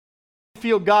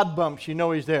feel God bumps, you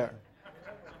know He's there.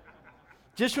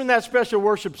 Just when that special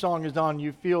worship song is on,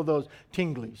 you feel those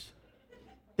tinglies.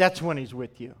 That's when He's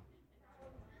with you.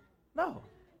 No.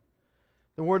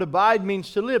 The word abide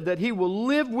means to live, that He will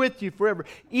live with you forever.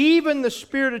 Even the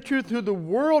Spirit of truth, who the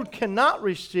world cannot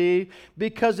receive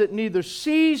because it neither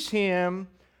sees Him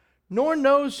nor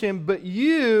knows Him, but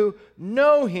you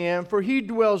know Him, for He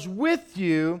dwells with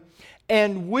you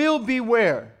and will be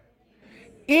where?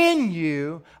 In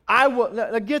you. I will,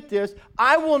 now get this,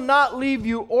 I will not leave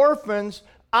you orphans,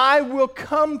 I will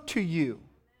come to you.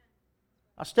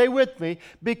 Now stay with me,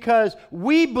 because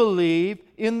we believe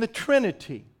in the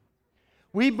Trinity.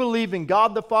 We believe in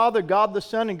God the Father, God the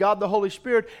Son, and God the Holy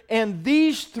Spirit, and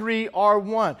these three are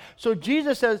one. So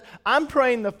Jesus says, I'm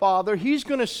praying the Father, He's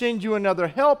going to send you another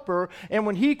helper, and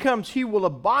when He comes, He will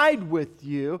abide with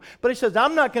you. But He says,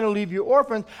 I'm not going to leave you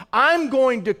orphans. I'm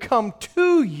going to come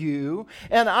to you,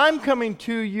 and I'm coming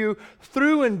to you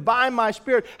through and by my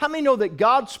Spirit. How many know that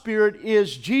God's Spirit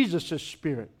is Jesus'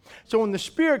 Spirit? So when the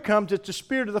Spirit comes, it's the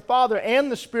Spirit of the Father and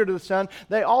the Spirit of the Son.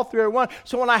 They all three are one.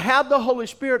 So when I have the Holy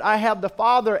Spirit, I have the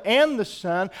Father and the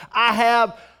Son. I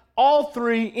have all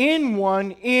three in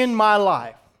one in my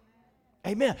life.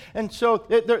 Amen. And so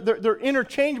they're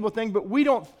interchangeable things, but we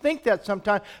don't think that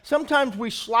sometimes. Sometimes we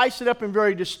slice it up in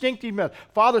very distinctive methods.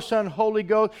 Father, Son, Holy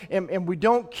Ghost, and we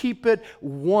don't keep it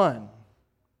one.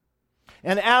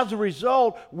 And as a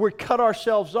result, we cut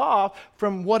ourselves off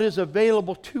from what is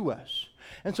available to us.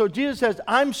 And so Jesus says,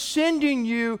 I'm sending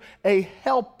you a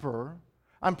helper.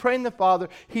 I'm praying the Father.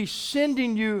 He's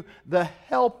sending you the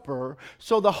helper.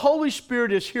 So the Holy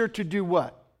Spirit is here to do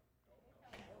what?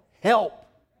 Help.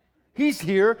 He's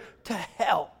here to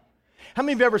help. How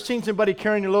many of you have ever seen somebody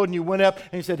carrying a load and you went up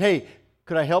and you said, hey,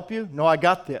 could I help you? No, I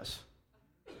got this.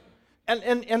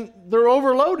 And they're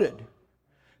overloaded.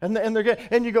 And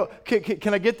you go,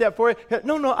 can I get that for you?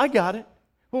 No, I got it.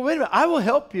 Well, wait a minute, I will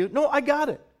help you. No, I got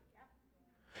it.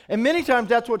 And many times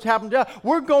that's what's happened to us.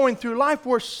 We're going through life,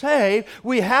 we're saved,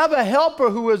 we have a helper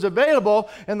who is available,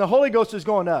 and the Holy Ghost is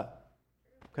going up.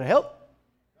 Can I help?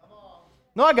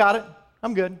 No, I got it.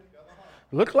 I'm good.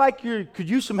 Look like you could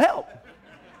use some help.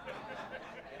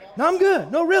 No, I'm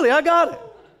good. No, really, I got it.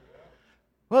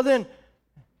 Well then,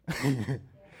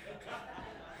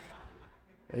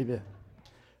 amen.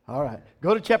 All right,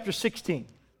 go to chapter 16.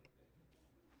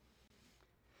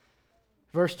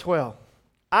 Verse 12.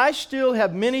 I still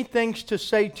have many things to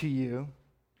say to you,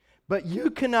 but you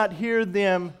cannot hear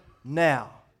them now,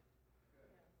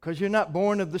 because you're not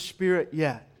born of the Spirit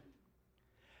yet.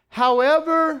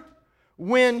 However,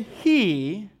 when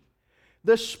He,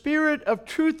 the Spirit of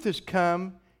truth, has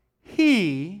come,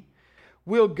 He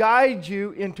will guide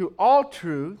you into all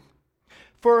truth,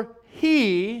 for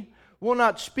He will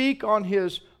not speak on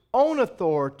His own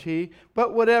authority,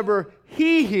 but whatever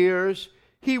He hears,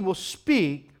 He will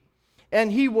speak, and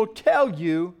He will tell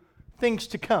you things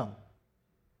to come.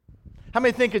 How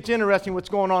many think it's interesting what's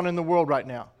going on in the world right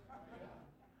now?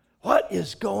 What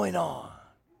is going on?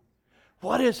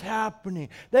 What is happening?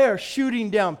 They are shooting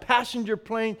down passenger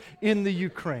planes in the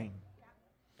Ukraine.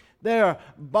 They are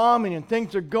bombing and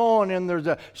things are going, and there's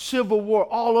a civil war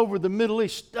all over the Middle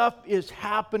East. Stuff is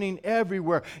happening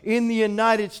everywhere. In the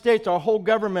United States, our whole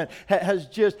government has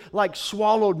just like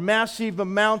swallowed massive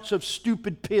amounts of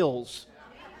stupid pills.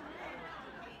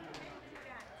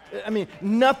 I mean,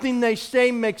 nothing they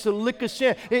say makes a lick of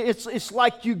sense. It's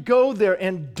like you go there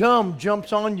and dumb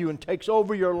jumps on you and takes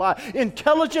over your life.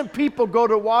 Intelligent people go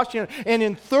to Washington, and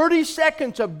in 30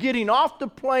 seconds of getting off the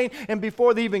plane and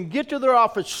before they even get to their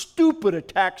office, stupid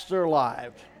attacks their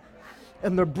lives.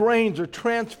 And their brains are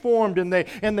transformed, and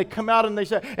they come out and they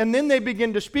say, and then they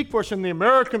begin to speak for us. And the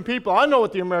American people, I know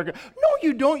what the American, no,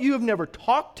 you don't. You have never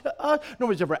talked to us.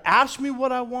 Nobody's ever asked me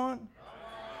what I want.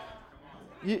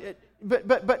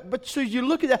 But so you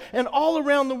look at that, and all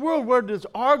around the world, where does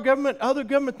our government, other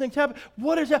government things happen?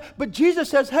 What is that? But Jesus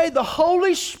says, hey, the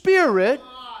Holy Spirit,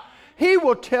 He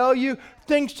will tell you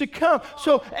things to come.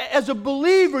 So as a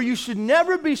believer, you should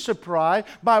never be surprised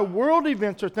by world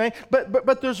events or things,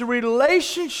 but there's a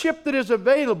relationship that is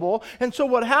available. And so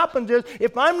what happens is,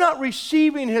 if I'm not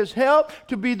receiving His help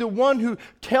to be the one who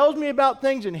tells me about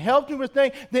things and helps me with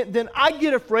things, then I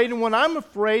get afraid. And when I'm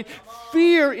afraid,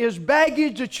 fear is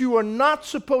baggage that you are not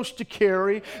supposed to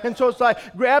carry. And so it's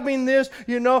like grabbing this,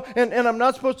 and I'm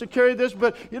not supposed to carry this,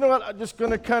 but you know what, I'm just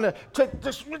going to kind of take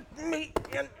this with me,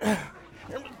 and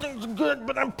everything's good,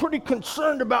 but I'm pretty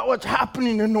concerned about what's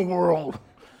happening in the world.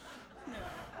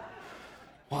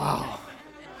 Wow.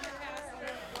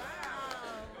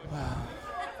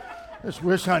 I just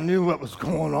wish I knew what was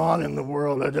going on in the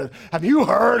world. Have you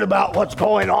heard about what's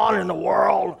going on in the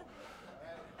world?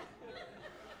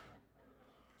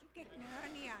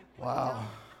 Wow.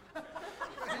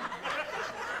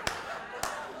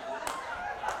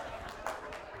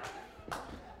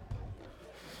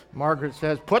 Margaret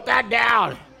says, put that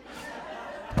down.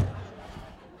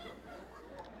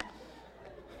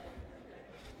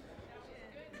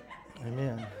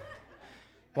 Amen.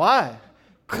 Why?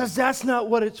 Because that's not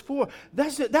what it's for.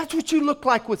 That's what you look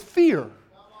like with fear.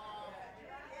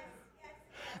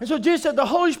 And so Jesus said the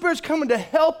Holy Spirit's coming to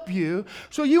help you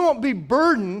so you won't be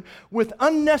burdened with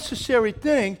unnecessary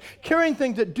things, carrying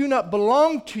things that do not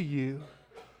belong to you.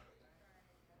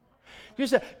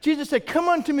 Jesus said, come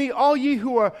unto me, all ye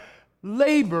who are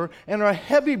labor and are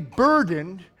heavy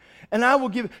burdened, and I will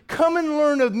give. Come and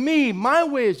learn of me. My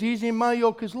way is easy and my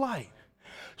yoke is light.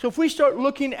 So if we start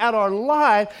looking at our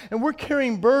life and we're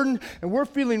carrying burden and we're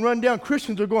feeling run down,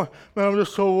 Christians are going, man, I'm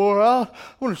just so wore out.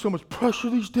 I'm under so much pressure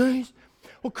these days.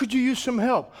 Well, could you use some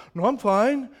help? No, I'm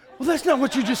fine. Well, that's not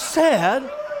what you just said.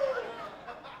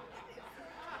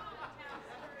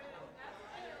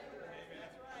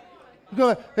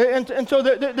 And so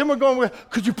then we're going,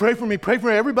 could you pray for me? Pray for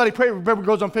me. Everybody pray. Everybody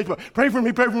goes on Facebook. Pray for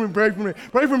me, pray for me, pray for me.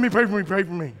 Pray for me, pray for me, pray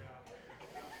for me.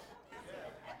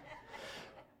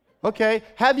 Okay,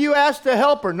 have you asked the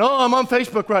helper? No, I'm on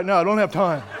Facebook right now. I don't have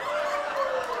time.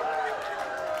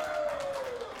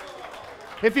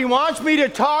 If he wants me to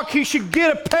talk, he should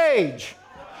get a page.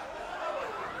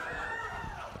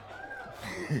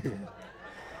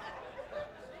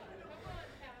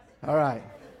 All right.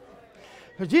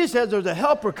 So Jesus says there's a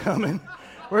helper coming.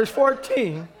 Verse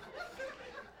 14.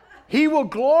 He will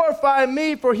glorify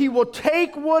me, for he will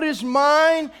take what is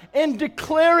mine and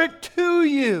declare it to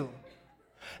you.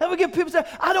 And we get people say,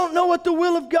 I don't know what the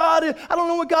will of God is. I don't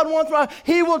know what God wants from me.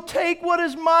 He will take what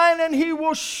is mine and he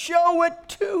will show it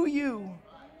to you.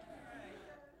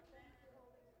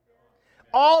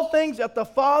 All things that the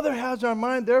Father has are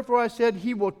mine. Therefore I said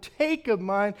he will take of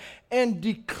mine and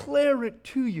declare it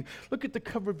to you. Look at the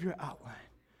cover of your outline.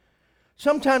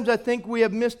 Sometimes I think we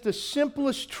have missed the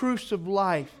simplest truths of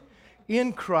life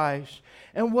in Christ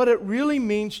and what it really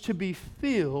means to be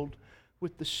filled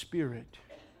with the Spirit.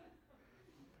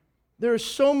 There is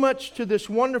so much to this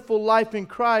wonderful life in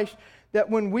Christ that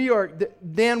when we are,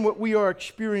 than what we are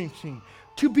experiencing.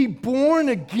 To be born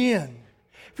again.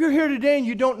 If you're here today and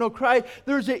you don't know Christ,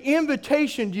 there's an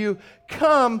invitation to you,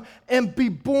 come and be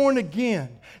born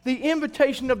again. The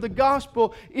invitation of the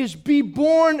gospel is be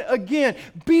born again.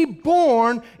 Be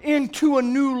born into a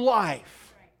new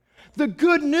life. The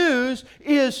good news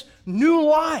is new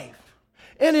life.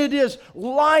 And it is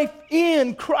life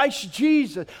in Christ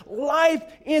Jesus. Life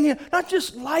in Him. Not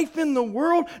just life in the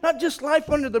world. Not just life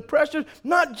under the pressure.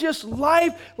 Not just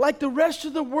life like the rest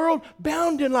of the world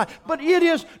bound in life. But it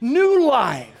is new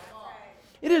life.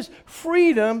 It is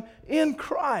freedom in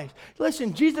Christ.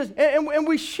 Listen, Jesus, and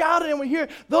we shout it and we hear,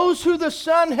 those who the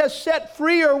Son has set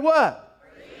free are what?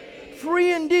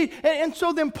 Free indeed. And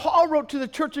so then Paul wrote to the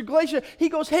church of Galatia, he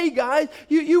goes, hey guys,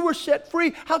 you were set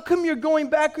free. How come you're going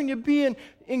back and you're being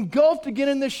engulfed again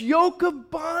in this yoke of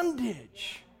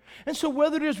bondage? And so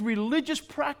whether it is religious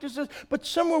practices, but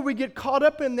somewhere we get caught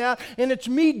up in that, and it's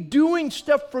me doing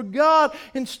stuff for God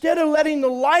instead of letting the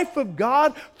life of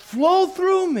God flow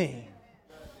through me.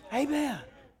 Amen.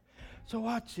 So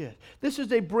watch this. This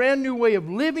is a brand new way of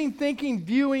living, thinking,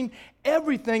 viewing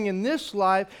everything in this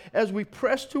life as we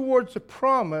press towards the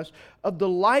promise of the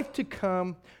life to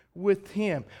come with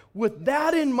Him. With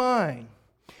that in mind,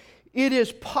 it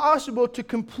is possible to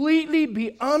completely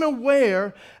be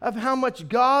unaware of how much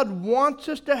God wants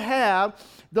us to have,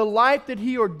 the life that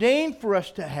He ordained for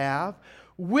us to have,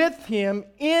 with Him,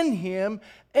 in Him,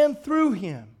 and through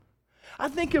Him. I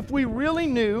think if we really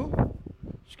knew,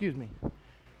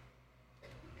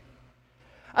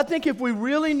 I think if we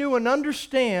really knew and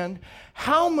understand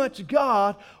how much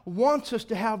God wants us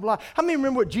to have life. How many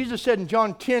remember what Jesus said in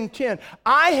John 10:10?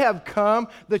 I have come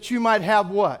that you might have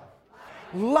what?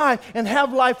 Life. And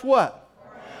have life what?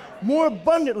 More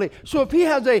abundantly. So if He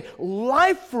has a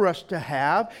life for us to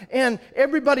have, and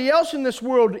everybody else in this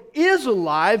world is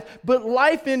alive, but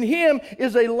life in Him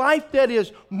is a life that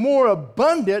is more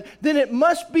abundant, then it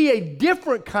must be a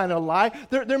different kind of life.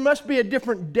 There must be a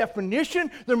different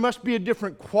definition. There must be a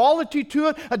different quality to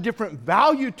it, a different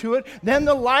value to it than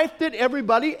the life that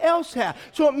everybody else has.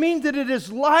 So it means that it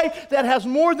is life that has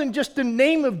more than just the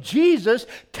name of Jesus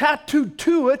tattooed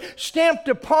to it, stamped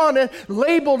upon it,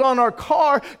 labeled on our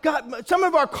car. God, some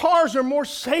of our cars are more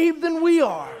saved than we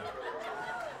are.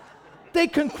 They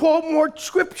can quote more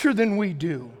scripture than we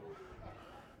do.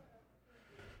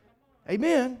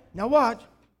 Amen. Now watch.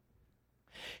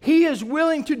 He is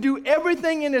willing to do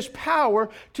everything in His power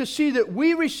to see that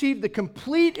we receive the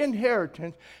complete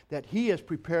inheritance that He has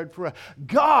prepared for us.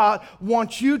 God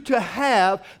wants you to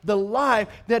have the life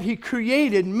that He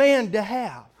created man to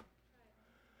have.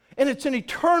 And it's an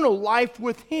eternal life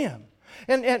with Him.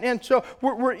 And so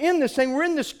we're in this thing, we're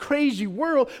in this crazy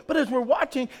world, but as we're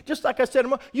watching, just like I said,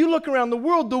 you look around the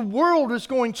world is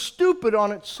going stupid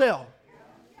on itself.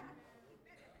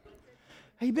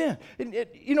 Amen.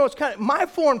 It's kind of, my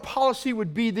foreign policy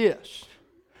would be this.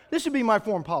 This would be my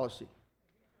foreign policy.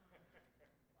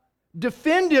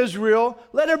 Defend Israel,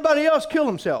 let everybody else kill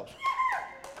themselves.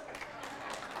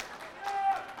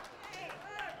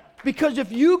 Because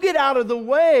if you get out of the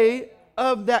way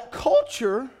of that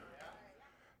culture,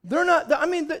 they're not,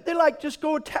 they like just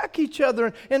go attack each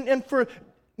other. And for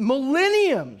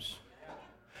millenniums,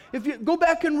 if you go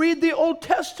back and read the Old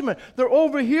Testament, they're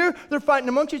over here, they're fighting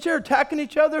amongst each other, attacking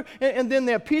each other, and then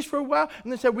they have peace for a while,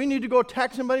 and they say, we need to go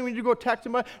attack somebody, we need to go attack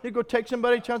somebody, we need to go take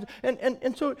somebody.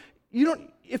 And so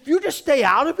if you just stay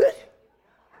out of it,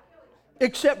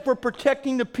 except for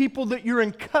protecting the people that you're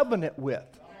in covenant with.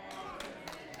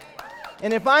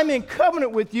 And if I'm in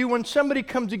covenant with you, when somebody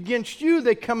comes against you,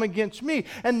 they come against me.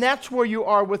 And that's where you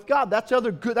are with God. That's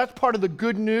part of the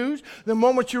good news. The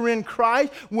moment you're in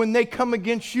Christ, when they come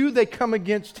against you, they come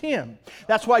against Him.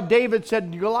 That's why David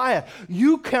said to Goliath,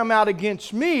 you come out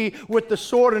against me with the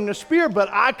sword and the spear, but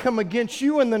I come against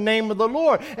you in the name of the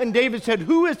Lord. And David said,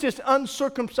 who is this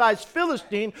uncircumcised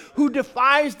Philistine who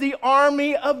defies the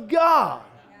army of God?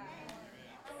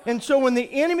 And so when the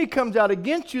enemy comes out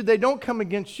against you, they don't come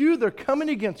against you, they're coming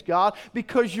against God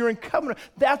because you're in covenant.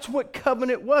 That's what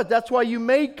covenant was. That's why you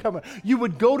made covenant. You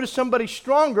would go to somebody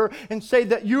stronger and say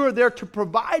that you are there to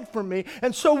provide for me.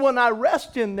 And so when I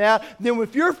rest in that, then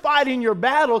if you're fighting your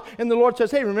battles and the Lord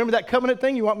says, hey, remember that covenant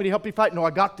thing? You want me to help you fight? No,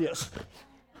 I got this.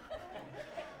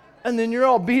 And then you're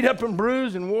all beat up and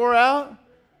bruised and wore out.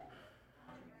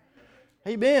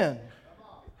 Amen.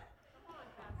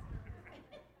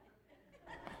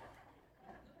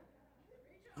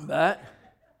 But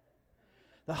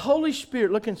the Holy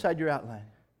Spirit, look inside your outline.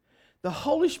 The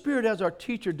Holy Spirit as our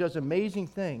teacher does amazing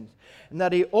things, and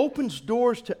that He opens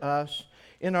doors to us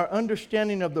in our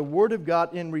understanding of the Word of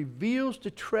God and reveals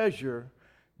the treasure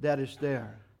that is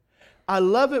there. I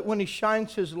love it when He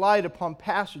shines His light upon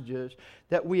passages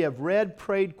that we have read,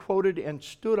 prayed, quoted, and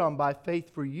stood on by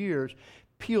faith for years,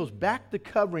 peels back the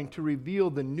covering to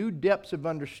reveal the new depths of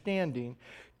understanding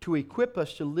to equip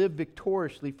us to live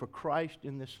victoriously for Christ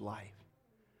in this life.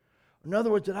 In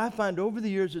other words, that I find over the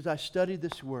years as I study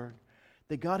this Word,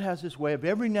 that God has this way of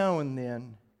every now and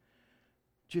then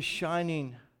just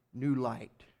shining new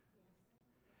light.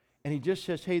 And He just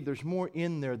says, hey, there's more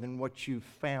in there than what you've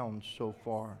found so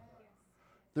far.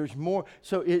 There's more.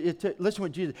 So listen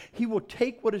what Jesus, He will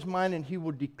take what is mine and He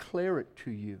will declare it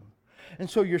to you. And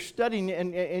so you're studying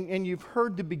and you've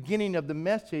heard the beginning of the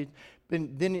message,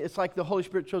 then it's like the Holy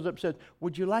Spirit shows up and says,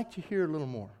 would you like to hear a little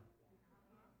more?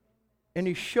 And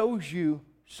He shows you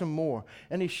some more.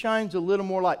 And He shines a little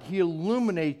more light. He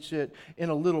illuminates it in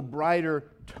a little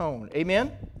brighter tone.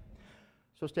 Amen?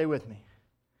 So stay with me.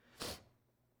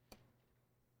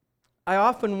 I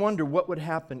often wonder what would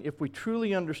happen if we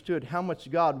truly understood how much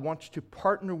God wants to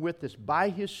partner with us by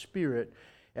His Spirit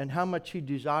and how much He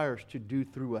desires to do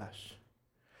through us.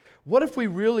 What if we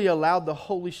really allowed the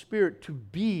Holy Spirit to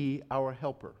be our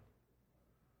helper?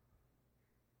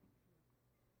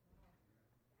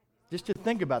 Just to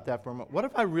think about that for a moment. What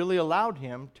if I really allowed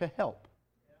Him to help?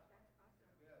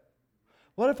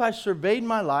 What if I surveyed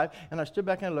my life and I stood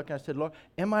back and I looked and I said, Lord,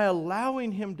 am I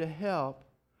allowing Him to help,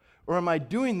 or am I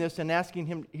doing this and asking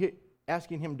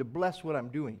Him to bless what I'm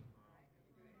doing?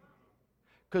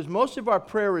 Because most of our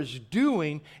prayer is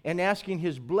doing and asking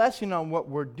His blessing on what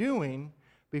we're doing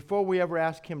before we ever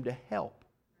ask Him to help.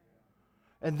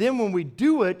 And then when we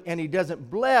do it and He doesn't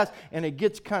bless and it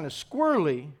gets kind of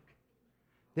squirrely,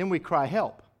 then we cry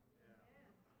help.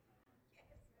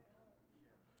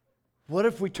 What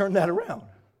if we turn that around?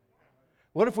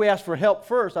 What if we ask for help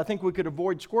first? I think we could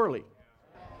avoid squirrely.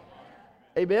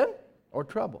 Amen? Or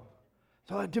trouble.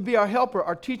 So to be our helper,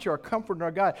 our teacher, our comforter, and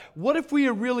our guide. What if we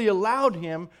really allowed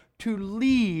Him to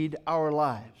lead our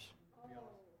lives?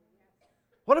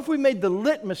 What if we made the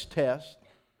litmus test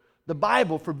the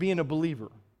Bible for being a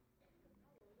believer?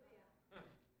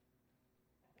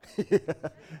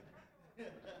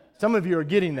 Some of you are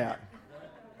getting that.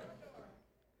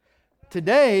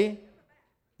 Today,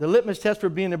 the litmus test for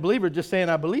being a believer is just saying,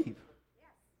 I believe.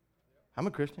 I'm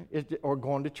a Christian, or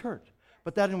going to church.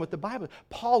 But that isn't what the Bible is.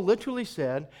 Paul literally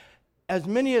said, as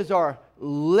many as are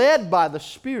led by the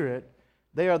Spirit,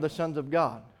 they are the sons of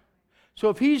God. So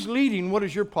if He's leading, what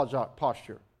is your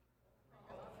posture?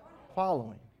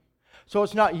 Following. So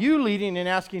it's not you leading and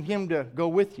asking Him to go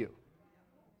with you.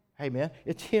 Amen.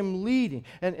 It's Him leading.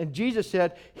 And Jesus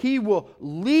said He will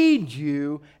lead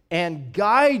you and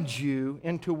guide you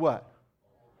into what?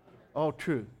 All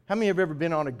truth. How many have ever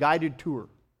been on a guided tour?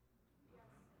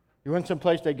 You went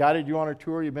someplace, they guided you on a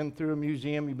tour, you've been through a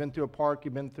museum, you've been through a park,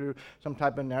 you've been through some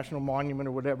type of national monument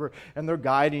or whatever, and they're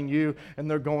guiding you, and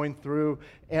they're going through,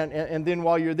 and then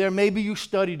while you're there, maybe you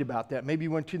studied about that. Maybe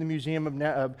you went to the Museum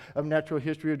of Natural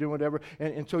History or doing whatever,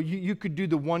 and so you could do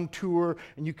the one tour,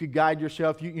 and you could guide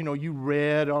yourself. You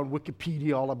read on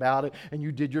Wikipedia all about it, and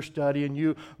you did your study, and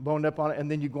you boned up on it, and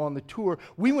then you go on the tour.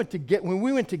 When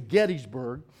we went to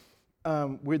Gettysburg,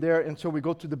 we're there, and so we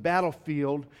go to the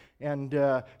battlefield, and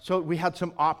so we had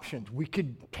some options. We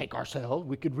could take ourselves,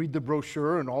 we could read the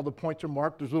brochure, and all the points are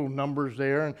marked. There's little numbers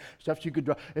there and stuff so you could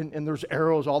draw, and there's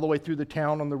arrows all the way through the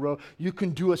town on the road. You can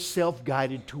do a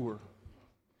self-guided tour,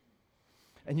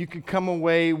 and you can come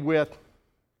away with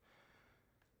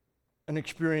an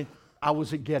experience. I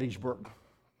was at Gettysburg.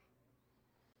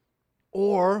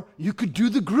 Or you could do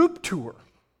the group tour.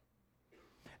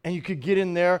 And you could get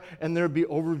in there, and there'd be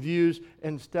overviews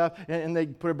and stuff, and they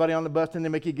put everybody on the bus, and they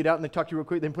make you get out, and they talk to you real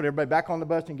quick, then put everybody back on the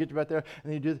bus and get you back there, and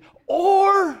then you do this.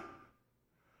 Or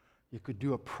you could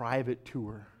do a private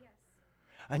tour. Yes.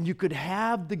 And you could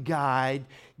have the guide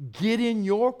get in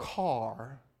your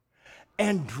car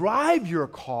and drive your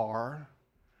car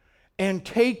and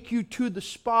take you to the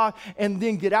spot, and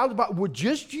then get out of the spot with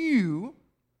just you,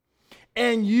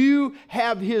 and you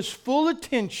have his full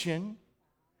attention,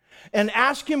 and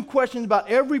ask him questions about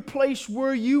every place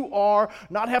where you are,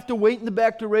 not have to wait in the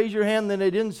back to raise your hand, then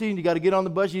they didn't see you, and you got to get on the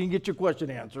bus, you didn't get your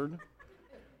question answered.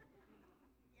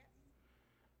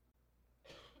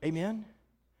 Amen?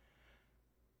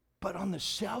 But on the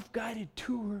self-guided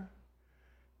tour,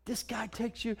 this guy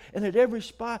takes you, and at every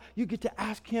spot, you get to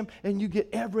ask him, and you get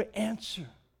every answer.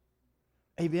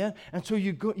 Amen? And so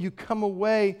you come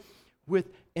away with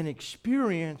an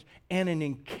experience and an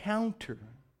encounter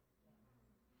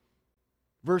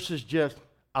versus just,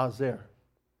 I was there.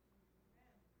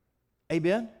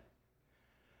 Amen?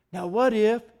 Now, what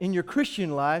if in your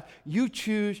Christian life you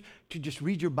choose to just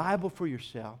read your Bible for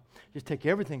yourself, just take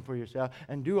everything for yourself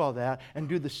and do all that and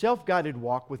do the self-guided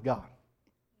walk with God?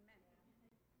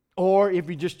 Or if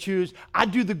you just choose, I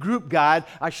do the group guide,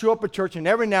 I show up at church, and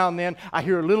every now and then I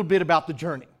hear a little bit about the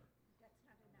journey.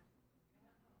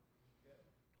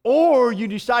 Or you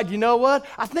decide, you know what?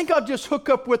 I think I'll just hook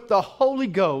up with the Holy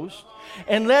Ghost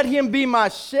and let Him be my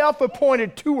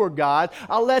self-appointed tour guide.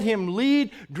 I'll let Him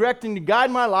lead, direct, and guide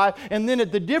my life. And then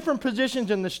at the different positions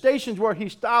and the stations where He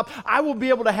stopped, I will be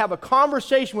able to have a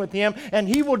conversation with Him, and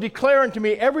He will declare unto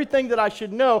me everything that I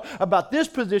should know about this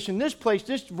position, this place,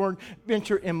 this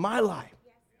venture in my life.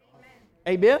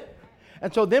 Amen?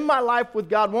 And so then my life with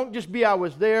God won't just be I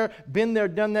was there, been there,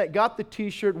 done that, got the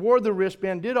t-shirt, wore the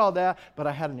wristband, did all that, but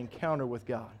I had an encounter with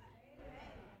God.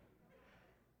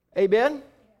 Amen?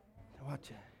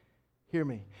 Watch it. Hear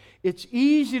me. It's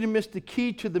easy to miss the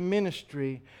key to the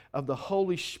ministry of the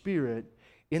Holy Spirit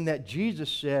in that Jesus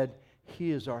said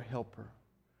He is our helper.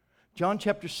 John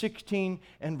chapter 16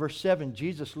 and verse 7,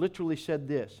 Jesus literally said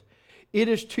this: "It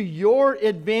is to your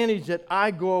advantage that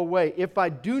I go away. If I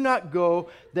do not go,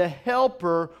 the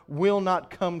helper will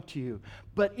not come to you.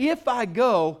 But if I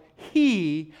go,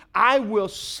 I will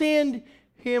send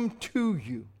him to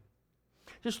you."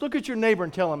 Just look at your neighbor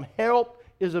and tell him, help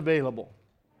is available.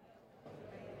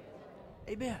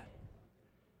 Amen.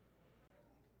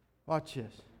 Watch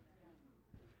this.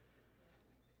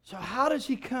 So how does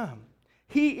He come?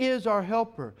 He is our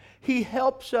helper. He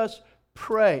helps us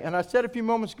pray. And I said a few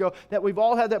moments ago that we've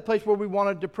all had that place where we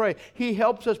wanted to pray. He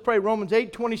helps us pray. Romans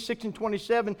 8:26 and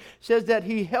 27 says that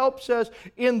He helps us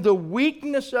in the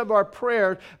weakness of our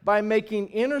prayers by making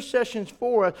intercessions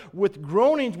for us with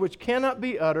groanings which cannot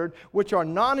be uttered, which are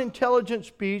non-intelligent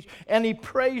speech, and He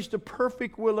prays the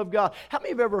perfect will of God. How many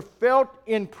have ever felt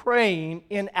in praying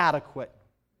inadequate?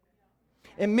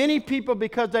 And many people,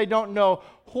 because they don't know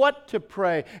what to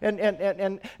pray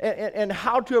and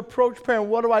how to approach prayer and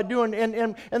what do I do,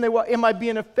 and they, well, am I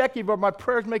being effective, or my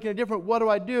prayers making a difference? What do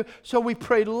I do? So we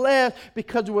pray less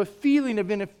because of a feeling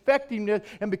of ineffectiveness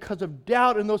and because of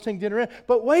doubt and those things that are in.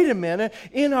 But wait a minute,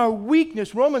 in our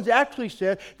weakness, Romans actually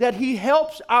said that He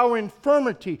helps our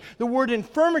infirmity. The word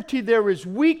infirmity there is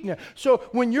weakness. So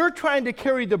when you're trying to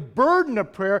carry the burden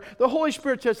of prayer, the Holy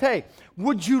Spirit says, hey,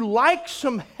 would you like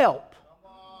some help?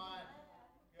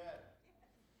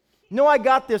 No, I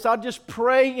got this. I'll just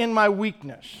pray in my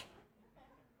weakness.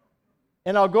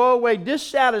 And I'll go away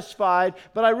dissatisfied,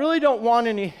 but I really don't want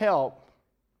any help.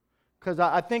 because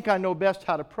I think I know best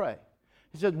how to pray.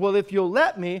 He said, well, if you'll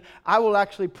let me, I will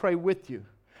actually pray with you.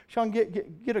 Sean,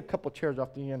 get a couple chairs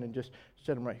off the end and just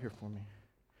set them right here for me.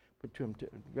 Put two of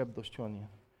them, grab those two on the end.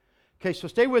 Okay, so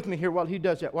stay with me here while he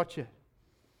does that. Watch it.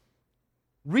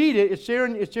 Read it. It's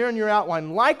there in your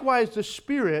outline. Likewise, the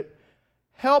Spirit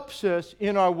helps us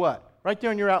in our what? Right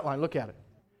there in your outline. Look at it.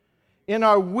 In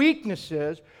our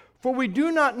weaknesses, for we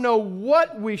do not know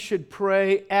what we should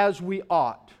pray as we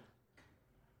ought.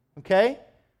 Okay?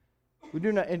 We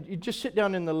do not. And you just sit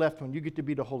down in the left one. You get to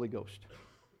be the Holy Ghost.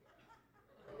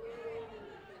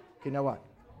 Okay, now what?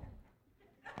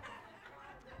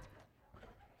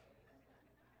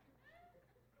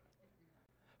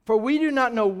 For we do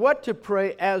not know what to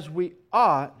pray as we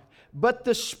ought, but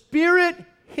the Spirit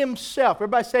Himself,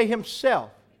 everybody say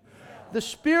Himself. The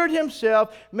Spirit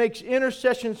Himself makes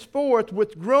intercessions forth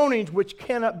with groanings which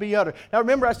cannot be uttered. Now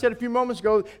remember, I said a few moments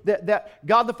ago that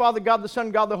God the Father, God the Son,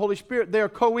 God the Holy Spirit, they are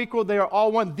co-equal, they are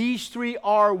all one. These three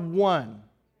are one.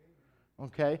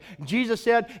 Okay? Jesus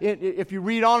said, if you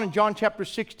read on in John chapter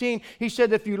 16, He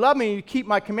said, if you love me and you keep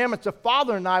my commandments, the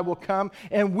Father and I will come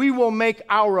and we will make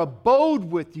our abode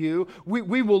with you.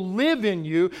 We will live in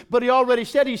you. But He already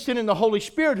said He's sending the Holy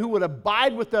Spirit who would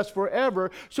abide with us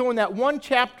forever. So in that one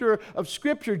chapter of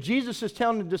Scripture, Jesus is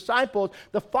telling the disciples,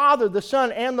 the Father, the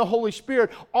Son, and the Holy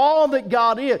Spirit, all that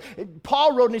God is.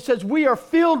 Paul wrote and he says, we are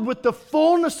filled with the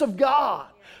fullness of God.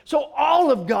 So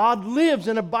all of God lives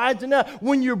and abides in us.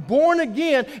 When you're born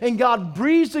again and God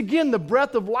breathes again the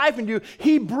breath of life into you,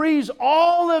 He breathes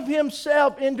all of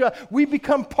Himself into us. We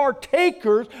become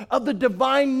partakers of the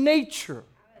divine nature,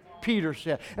 Peter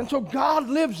said. And so God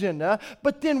lives in us.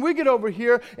 But then we get over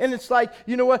here and it's like,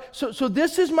 you know what? So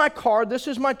this is my car, this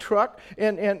is my truck,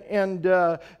 and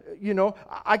you know,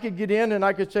 I could get in and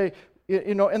I could say,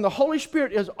 you know, and the Holy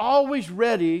Spirit is always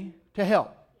ready to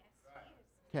help.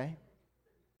 Okay?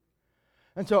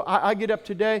 And so I get up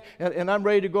today, and I'm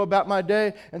ready to go about my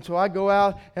day. And so I go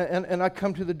out, and I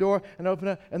come to the door, and open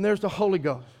it, and there's the Holy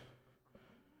Ghost.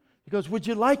 He goes, would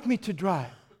you like me to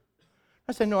drive?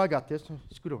 I say, no, I got this.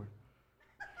 Scoot over.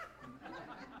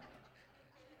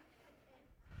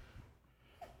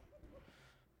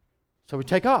 So we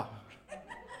take off.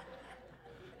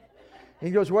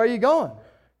 He goes, where are you going?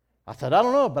 I said, I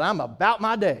don't know, but I'm about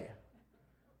my day.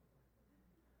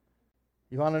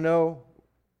 You want to know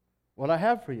what I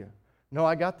have for you? No,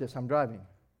 I got this. I'm driving.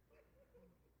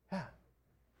 Yeah.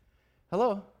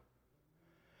 Hello.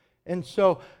 And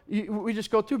so we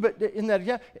just go through, but in that,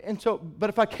 yeah. And so, but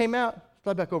if I came out,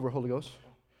 slide back over, Holy Ghost.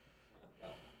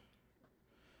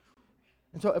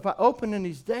 And so if I open and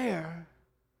He's there,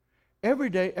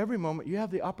 every day, every moment, you have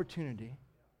the opportunity.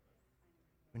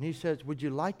 When He says, would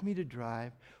you like me to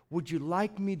drive? Would you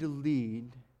like me to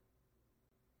lead?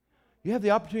 You have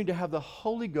the opportunity to have the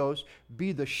Holy Ghost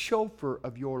be the chauffeur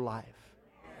of your life.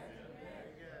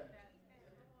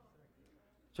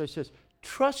 So He says,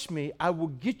 trust me, I will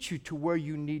get you to where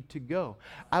you need to go.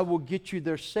 I will get you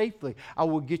there safely. I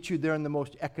will get you there in the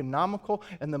most economical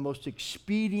and the most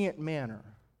expedient manner.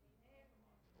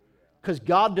 Because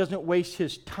God doesn't waste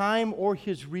His time or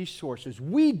His resources.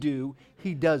 We do,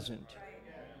 He doesn't.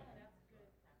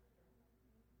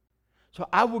 So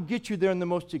I will get you there in the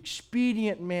most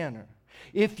expedient manner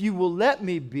if you will let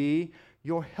me be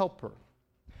your helper.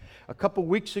 A couple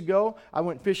weeks ago, I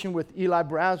went fishing with Eli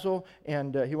Brazel,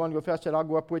 and he wanted to go fast. I said, I'll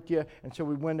go up with you. And so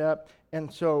we went up.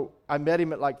 And so I met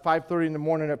him at like 5:30 in the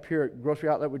morning up here at Grocery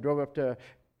Outlet. We drove up to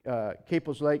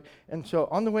Caples Lake. And so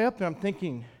on the way up there, I'm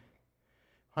thinking,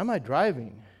 why am I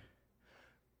driving?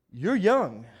 You're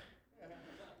young.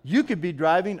 You could be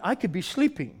driving. I could be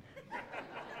sleeping.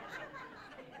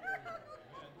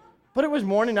 But it was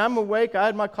morning, I'm awake, I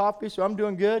had my coffee, so I'm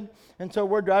doing good. And so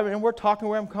we're driving, and we're talking,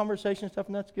 we're having conversation and stuff,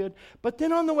 and that's good. But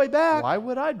then on the way back, why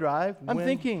would I drive I'm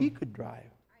thinking, He could drive?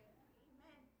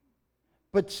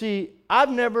 But see, I've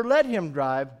never let Him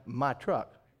drive my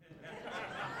truck.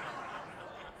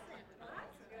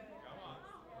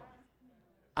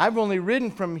 I've only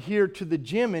ridden from here to the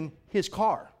gym in His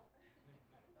car.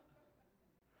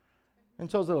 And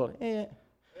so it's a little,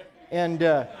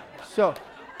 And so...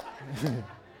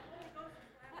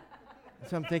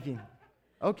 So I'm thinking,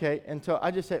 okay, and so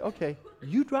I just say, okay,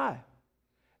 you drive.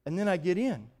 And then I get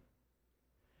in.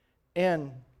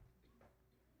 And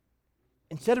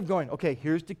instead of going, okay,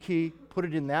 here's the key, put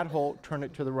it in that hole, turn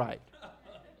it to the right.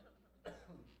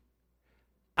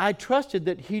 I trusted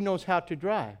that He knows how to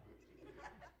drive.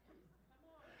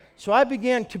 So I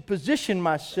began to position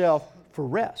myself for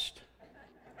rest.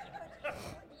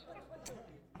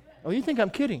 Oh, you think I'm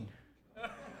kidding?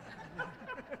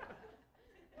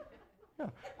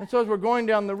 And so as we're going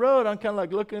down the road, I'm kind of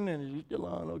like looking, and he's still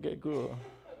on. Okay, cool.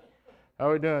 How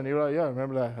are we doing? You're like, yeah,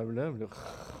 remember that. How we doing?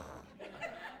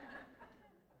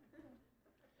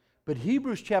 But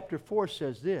Hebrews chapter 4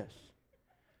 says this,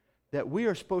 that we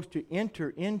are supposed to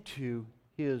enter into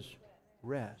His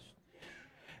rest.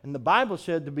 And the Bible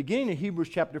said, the beginning of Hebrews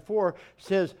chapter 4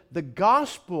 says, the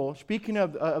gospel, speaking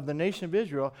of the nation of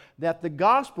Israel, that the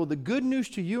gospel, the good news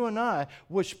to you and I,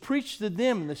 was preached to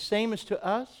them the same as to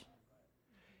us.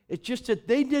 It's just that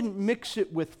they didn't mix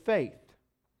it with faith.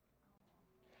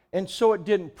 And so it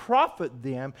didn't profit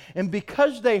them. And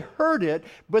because they heard it,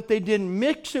 but they didn't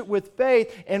mix it with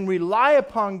faith and rely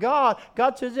upon God,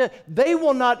 God says that they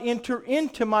will not enter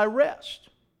into my rest.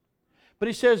 But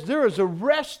He says there is a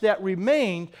rest that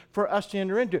remains for us to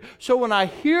enter into. So when I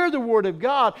hear the Word of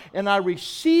God and I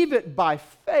receive it by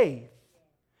faith,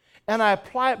 and I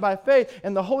apply it by faith,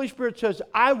 and the Holy Spirit says,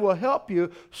 I will help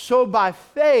you. So by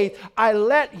faith, I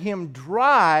let Him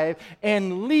drive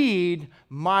and lead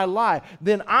my life.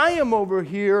 Then I am over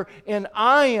here, and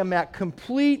I am at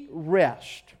complete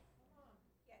rest.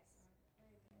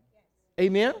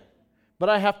 Amen? But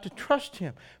I have to trust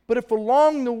Him. But if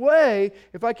along the way,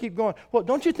 if I keep going, well,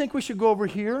 don't you think we should go over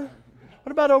here?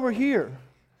 What about over here?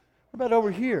 What about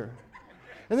over here?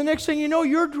 And the next thing you know,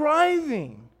 you're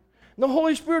driving. The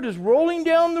Holy Spirit is rolling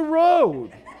down the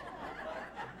road.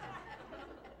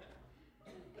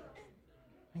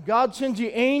 God sends the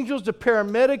angels, the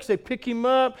paramedics, they pick him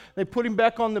up, they put him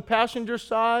back on the passenger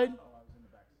side.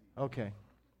 Okay.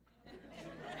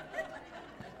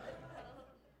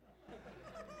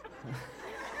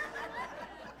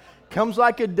 Comes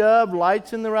like a dove,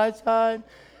 lights in the right side.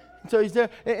 And so he's there.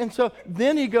 And so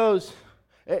then he goes,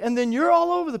 and then you're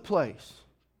all over the place.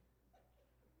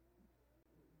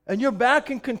 And you're back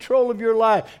in control of your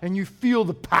life, and you feel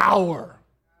the power.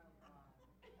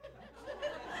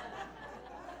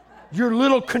 Your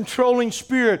little controlling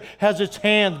spirit has its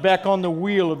hands back on the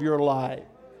wheel of your life.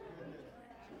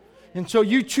 And so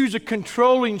you choose a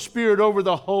controlling spirit over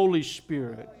the Holy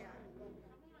Spirit.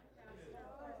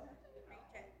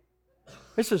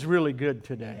 This is really good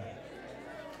today.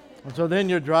 And so then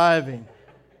you're driving.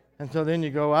 And so then you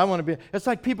go, I want to be. It's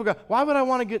like people go, why would I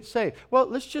want to get saved? Well,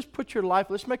 let's just put your life,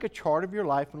 let's make a chart of your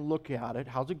life and look at it.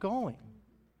 How's it going?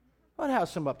 Well, it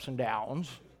has some ups and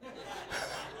downs.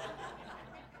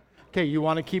 Okay, you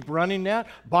want to keep running that?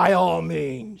 By all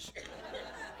means.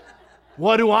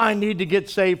 What do I need to get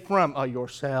saved from?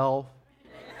 Yourself.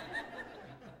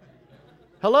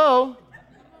 Hello?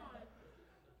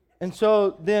 And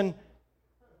so then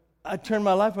I turn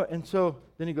my life on, and so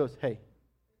then he goes, hey,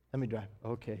 let me drive.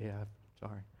 Okay, yeah,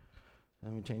 sorry.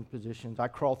 Let me change positions. I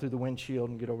crawl through the windshield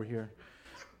and get over here.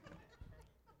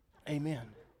 Amen.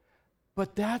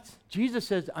 But Jesus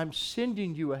says, I'm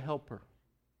sending you a helper.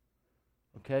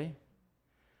 Okay?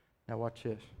 Now watch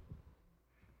this.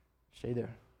 Stay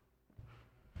there.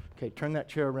 Okay, turn that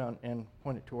chair around and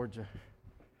point it towards the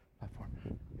platform.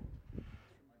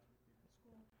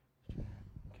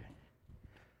 Okay.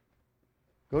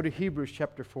 Go to Hebrews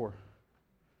chapter 4.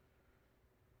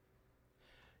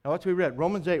 Now, what we read?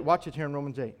 Romans 8. Watch it here in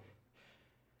Romans 8.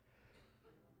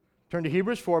 Turn to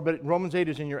Hebrews 4, but Romans 8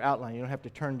 is in your outline. You don't have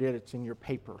to turn to it. It's in your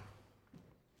paper.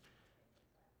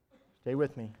 Stay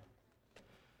with me.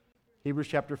 Hebrews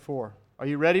chapter 4. Are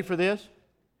you ready for this?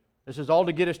 This is all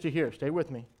to get us to here. Stay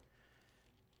with me.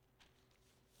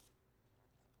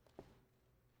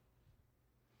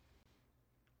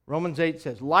 Romans 8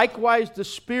 says, likewise the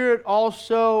Spirit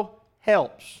also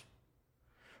helps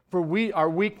for our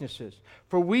weaknesses.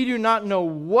 For we do not know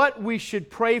what we should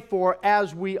pray for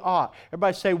as we ought.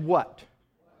 Everybody say what?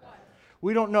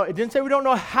 We don't know. It didn't say we don't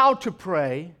know how to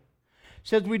pray. It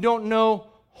says we don't know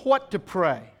what to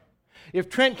pray. If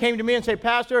Trent came to me and said,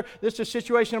 Pastor, this is a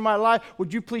situation in my life,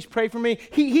 would you please pray for me?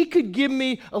 He could give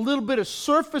me a little bit of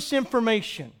surface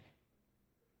information.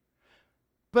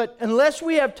 But unless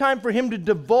we have time for him to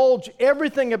divulge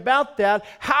everything about that,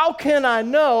 how can I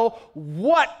know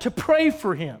what to pray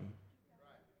for him?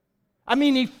 I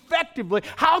mean, effectively,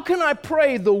 how can I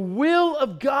pray the will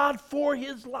of God for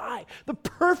his life? The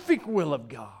perfect will of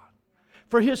God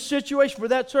for his situation, for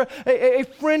that sort of, a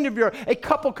friend of yours, a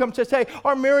couple comes and says, hey,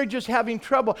 our marriage is having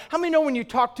trouble. How many know when you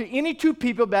talk to any two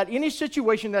people about any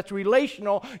situation that's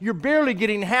relational, you're barely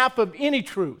getting half of any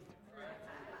truth?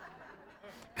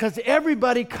 Because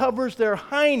everybody covers their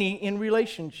hiney in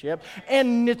relationship,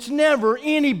 and it's never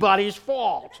anybody's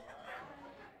fault.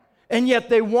 And yet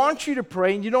they want you to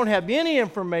pray, and you don't have any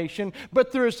information,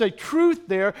 but there is a truth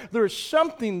there, there is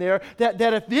something there that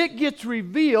if it gets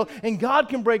revealed and God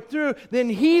can break through, then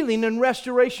healing and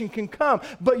restoration can come.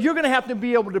 But you're going to have to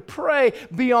be able to pray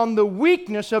beyond the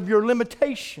weakness of your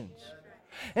limitations.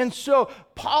 And so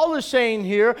Paul is saying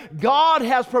here, God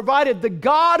has provided, the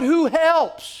God who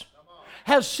helps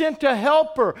has sent a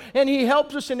helper, and He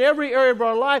helps us in every area of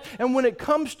our life. And when it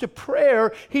comes to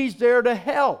prayer, He's there to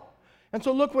help. And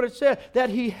so look what it said, that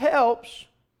He helps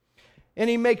and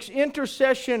He makes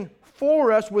intercession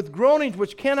for us with groanings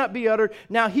which cannot be uttered.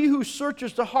 Now He who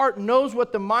searches the heart knows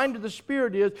what the mind of the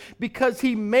Spirit is, because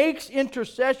He makes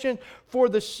intercession for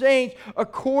the saints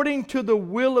according to the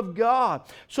will of God.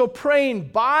 So praying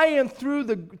by and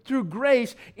through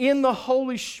grace in the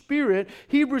Holy Spirit,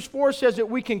 Hebrews 4 says that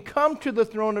we can come to the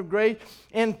throne of grace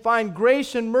and find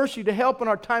grace and mercy to help in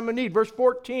our time of need. Verse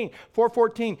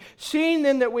 4:14, seeing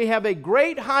then that we have a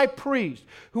great high priest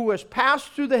who has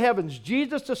passed through the heavens,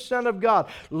 Jesus the Son of God,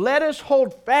 let us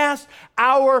hold fast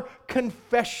our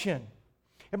confession.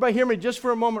 Everybody hear me just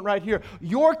for a moment right here.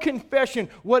 Your confession,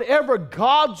 whatever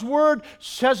God's Word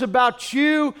says about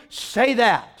you, say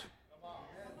that.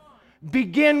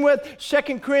 Begin with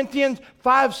 2 Corinthians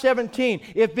 5:17.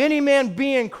 If any man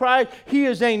be in Christ, he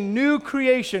is a new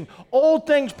creation. Old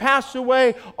things pass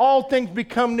away, all things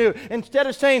become new. Instead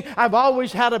of saying, I've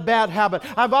always had a bad habit,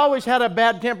 I've always had a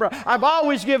bad temper, I've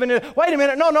always given it. Wait a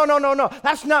minute, no.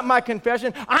 That's not my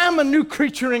confession. I'm a new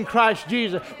creature in Christ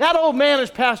Jesus. That old man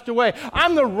has passed away.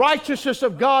 I'm the righteousness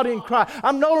of God in Christ.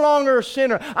 I'm no longer a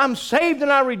sinner. I'm saved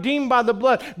and I'm redeemed by the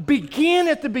blood. Begin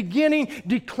at the beginning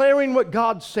declaring what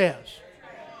God says.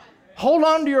 Hold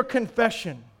on to your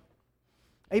confession.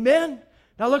 Amen?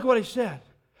 Now look what he said.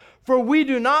 For we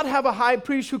do not have a high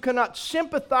priest who cannot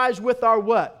sympathize with our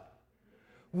what?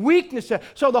 Weakness.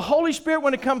 So the Holy Spirit,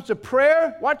 when it comes to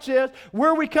prayer, watch this, where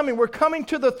are we coming? We're coming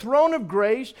to the throne of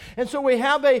grace. And so we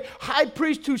have a high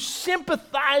priest who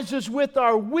sympathizes with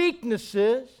our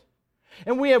weaknesses.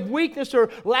 And we have weakness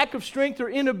or lack of strength or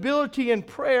inability in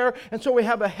prayer. And so we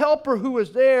have a helper who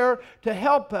is there to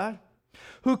help us,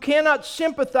 who cannot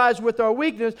sympathize with our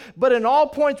weakness, but in all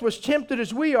points was tempted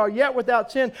as we are, yet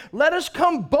without sin. Let us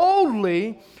come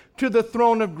boldly to the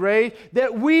throne of grace,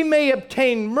 that we may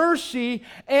obtain mercy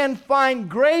and find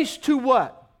grace to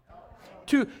what?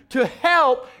 To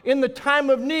help in the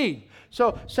time of need.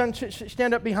 So, son,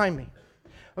 stand up behind me.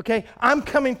 Okay? I'm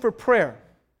coming for prayer.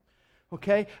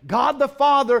 Okay? God the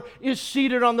Father is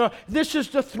seated on the... This is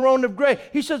the throne of grace.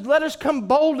 He says, let us come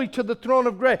boldly to the throne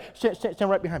of grace. Stand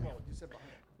right behind me.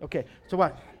 Okay, so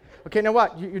watch. Okay, now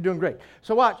watch. You're doing great.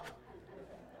 So watch.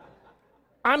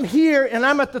 I'm here and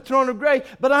I'm at the throne of grace,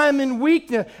 but I'm in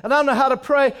weakness and I don't know how to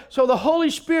pray. So the Holy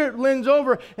Spirit leans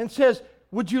over and says,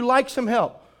 would you like some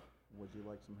help? Would you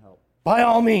like some help? By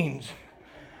all means.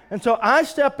 And so I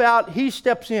step out, he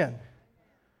steps in.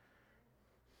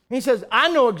 He says, I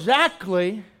know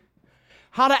exactly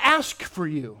how to ask for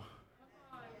you.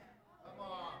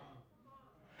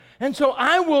 And so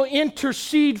I will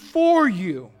intercede for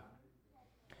you.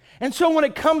 And so when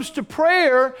it comes to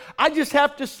prayer, I just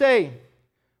have to say,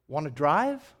 want to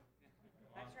drive?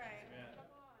 That's right.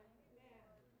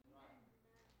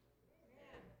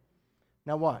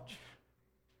 Now watch.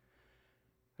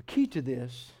 A key to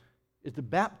this is the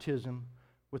baptism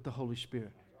with the Holy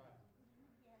Spirit.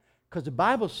 Because the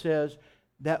Bible says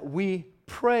that we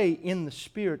pray in the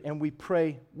Spirit and we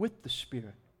pray with the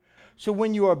Spirit. So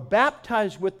when you are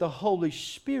baptized with the Holy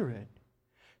Spirit,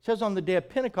 it says on the day of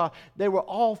Pentecost, they were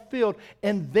all filled,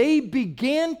 and they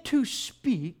began to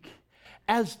speak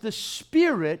as the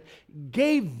Spirit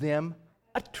gave them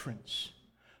utterance.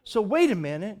 So wait a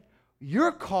minute,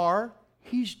 your car,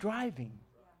 He's driving.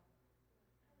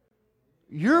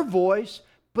 Your voice,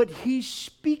 but He's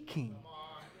speaking.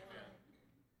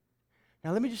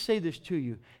 Now let me just say this to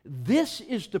you. This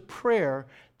is the prayer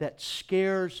that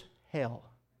scares hell.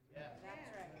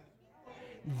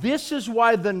 This is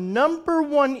why the number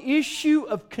one issue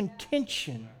of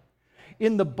contention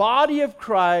in the body of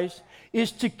Christ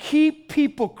is to keep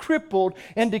people crippled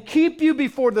and to keep you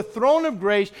before the throne of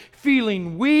grace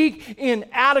feeling weak,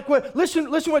 inadequate.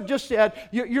 Listen what just said.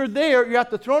 You're there, you're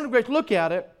at the throne of grace. Look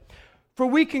at it.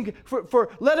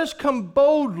 let us come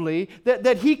boldly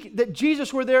that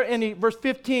Jesus were there in verse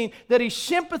 15, that He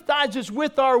sympathizes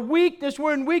with our weakness.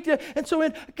 We're in weakness. And so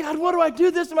God, what do I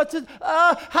do this? And I said,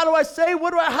 how do I say?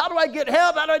 How do I get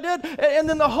help? How do I do it? And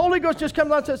then the Holy Ghost just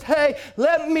comes on and says, hey,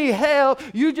 let me help.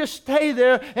 You just stay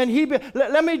there. And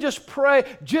let me just pray.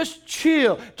 Just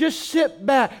chill. Just sit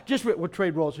back. We'll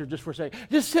trade roles here just for a second.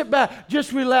 Just sit back.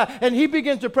 Just relax. And He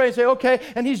begins to pray and say, okay.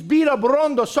 And He's bira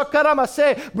brondo,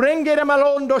 sokaramase, brengere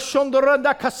malondo,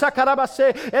 shondoranda,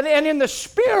 kasakarabase. And in the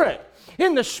Spirit,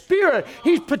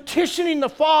 He's petitioning the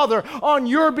Father on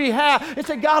your behalf and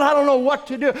say, God, I don't know what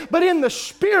to do. But in the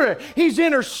Spirit, He's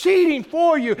interceding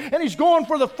for you, and He's going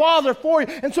for the Father for you.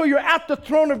 And so you're at the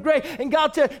throne of grace. And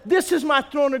God said, this is my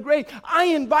throne of grace. I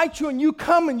invite you, and you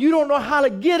come, and you don't know how to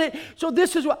get it. So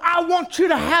this is what I want you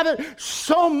to have it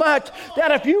so much that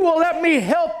if you will let me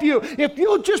help you, if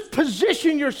you'll just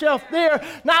position yourself there,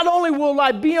 not only will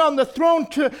I be on the throne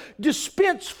to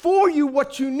dispense for you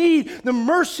what you need, the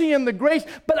mercy and the grace,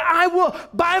 but I will,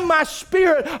 by my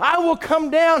Spirit, I will come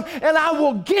down and I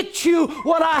will get you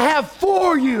what I have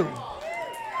for you.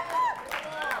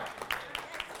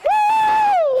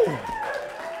 Woo!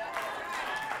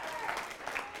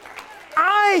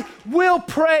 I will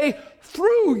pray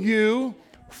through you,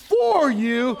 for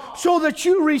you, so that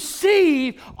you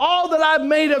receive all that I've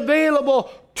made available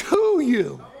to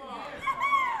you.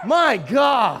 My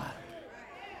God.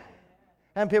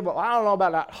 And people, I don't know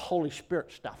about that Holy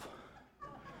Spirit stuff.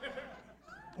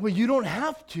 Well, you don't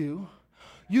have to.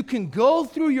 You can go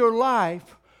through your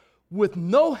life with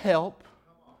no help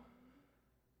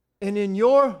and in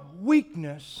your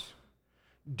weakness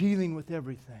dealing with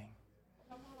everything.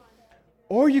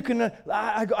 Or you can,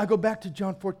 I go back to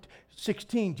John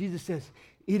 4:16. Jesus says,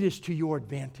 it is to your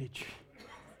advantage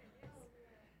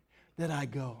that I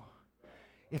go.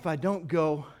 If I don't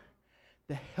go,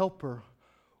 the helper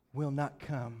will not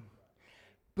come.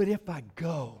 But if I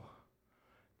go,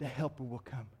 the helper will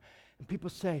come. And people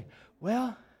say,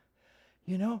 well,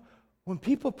 you know, when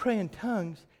people pray in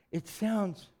tongues, it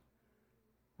sounds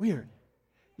weird.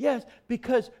 Yes,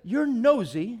 because you're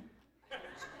nosy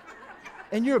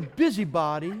and you're a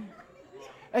busybody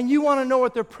and you want to know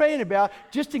what they're praying about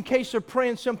just in case they're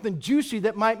praying something juicy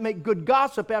that might make good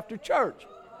gossip after church.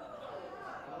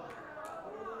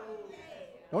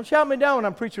 Don't shout me down when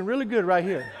I'm preaching really good right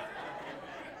here.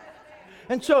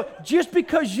 And so just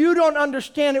because you don't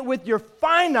understand it with your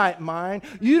finite mind,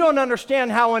 you don't understand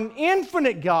how an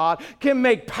infinite God can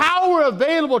make power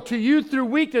available to you through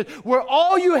weakness, where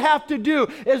all you have to do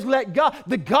is let God,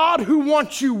 the God who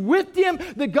wants you with Him,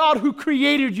 the God who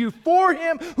created you for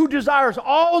Him, who desires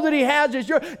all that He has is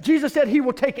yours. Jesus said He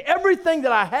will take everything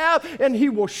that I have and He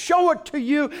will show it to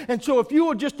you. And so if you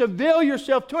will just avail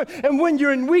yourself to it, and when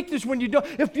you're in weakness, when you don't,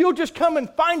 if you'll just come and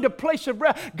find a place of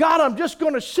rest, God, I'm just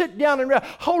going to sit down and rest.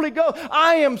 Holy Ghost,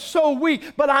 I am so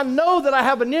weak, but I know that I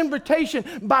have an invitation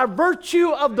by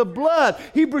virtue of the blood.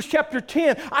 Hebrews chapter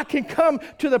 10, I can come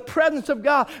to the presence of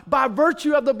God by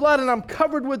virtue of the blood, and I'm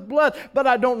covered with blood, but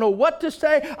I don't know what to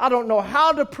say. I don't know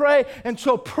how to pray, and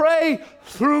so pray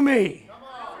through me.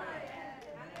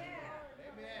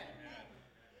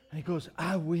 And He goes,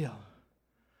 I will.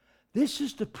 This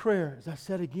is the prayer, as I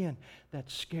said again,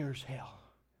 that scares hell.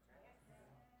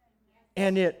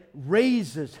 And it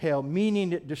raises hell,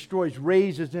 meaning it destroys,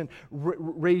 raises in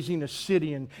raising a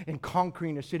city and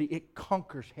conquering a city. It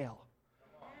conquers hell.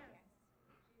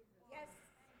 Yes.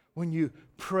 When you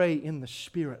pray in the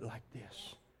Spirit like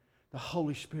this, the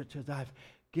Holy Spirit says, I've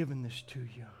given this to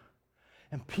you.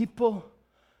 And people,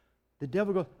 the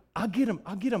devil goes, I'll get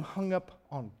them hung up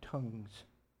on tongues.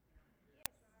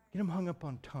 Get them hung up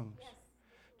on tongues.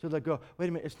 So they go, wait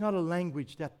a minute, it's not a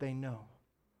language that they know.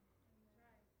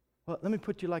 Well, let me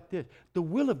put you like this. The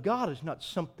will of God is not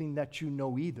something that you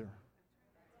know either.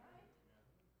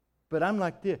 But I'm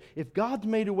like this. If God's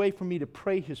made a way for me to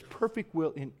pray His perfect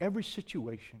will in every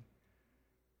situation,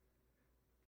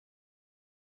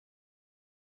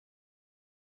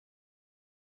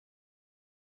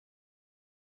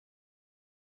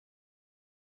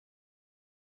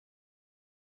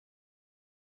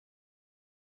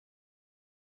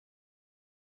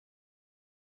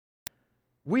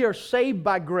 we are saved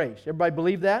by grace. Everybody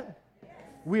believe that? Yes.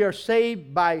 We are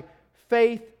saved by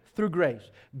faith through grace.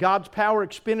 God's power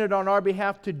expended on our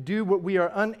behalf to do what we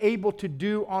are unable to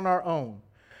do on our own.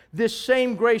 This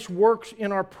same grace works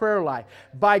in our prayer life.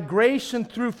 By grace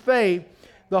and through faith,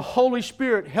 The Holy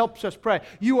Spirit helps us pray.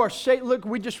 You are saved. Look,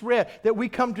 we just read that we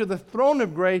come to the throne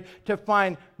of grace to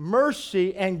find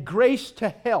mercy and grace to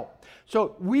help.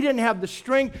 So we didn't have the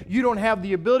strength. You don't have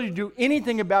the ability to do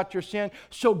anything about your sin.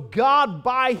 So God,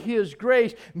 by His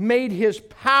grace, made His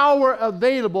power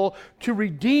available to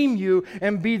redeem you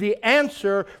and be the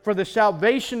answer for the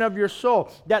salvation of your soul.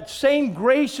 That same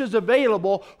grace is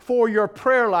available for your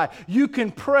prayer life. You can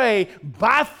pray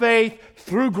by faith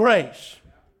through grace.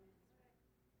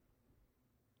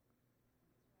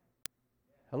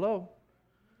 Hello?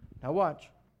 Now watch.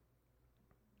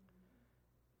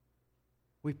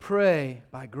 We pray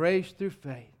by grace through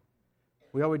faith.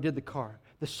 We already did the card.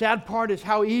 The sad part is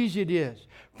how easy it is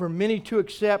for many to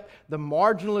accept the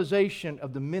marginalization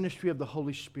of the ministry of the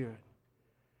Holy Spirit.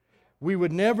 We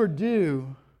would never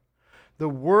do the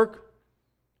work,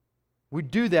 we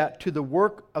do that to the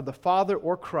work of the Father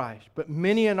or Christ. But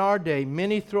many in our day,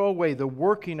 many throw away the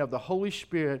working of the Holy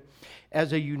Spirit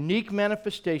as a unique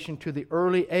manifestation to the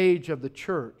early age of the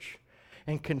church,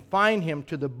 and confine Him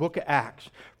to the book of Acts,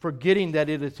 forgetting that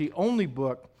it is the only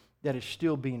book that is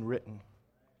still being written.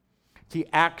 It's the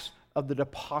Acts of the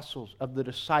apostles, of the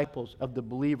disciples, of the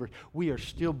believers. We are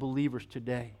still believers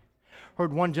today.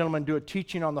 Heard one gentleman do a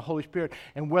teaching on the Holy Spirit,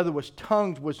 and whether it was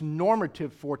tongues was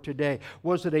normative for today.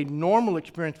 Was it a normal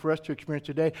experience for us to experience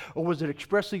today, or was it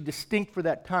expressly distinct for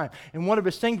that time? And one of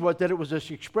his things was that it was an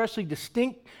expressly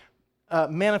distinct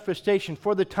manifestation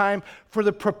for the time, for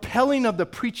the propelling of the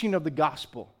preaching of the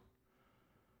gospel.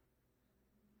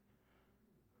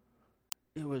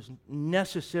 It was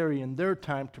necessary in their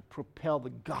time to propel the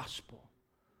gospel.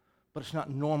 But it's not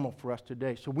normal for us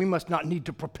today. So we must not need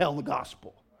to propel the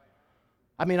gospel.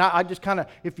 I mean, I just kind of,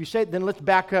 if you say it, then let's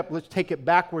back up, let's take it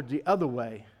backwards the other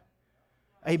way.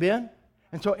 Amen?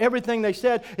 And so everything they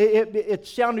said, it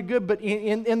sounded good, but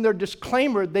in their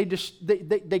disclaimer,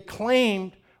 they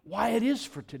claimed why it is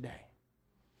for today.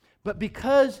 But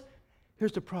because,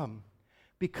 here's the problem,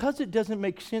 because it doesn't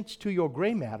make sense to your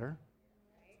gray matter,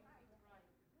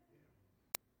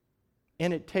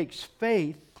 and it takes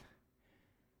faith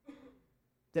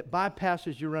that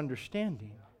bypasses your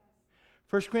understanding.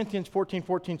 1 Corinthians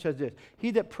 14:14 says this,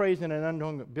 he that prays in an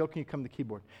unknown, Bill, can you come to the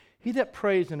keyboard? He that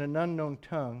prays in an unknown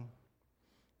tongue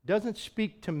doesn't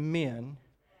speak to men,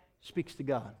 speaks to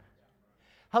God.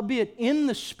 Howbeit in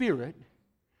the Spirit,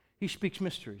 he speaks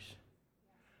mysteries.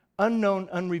 Unknown,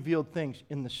 unrevealed things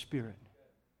in the Spirit.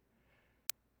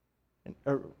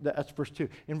 That's verse 2.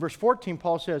 In verse 14,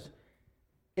 Paul says,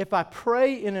 if I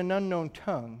pray in an unknown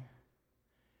tongue,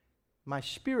 my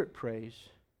spirit prays,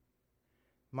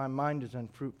 my mind is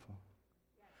unfruitful.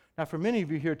 Now, for many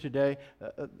of you here today,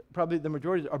 probably the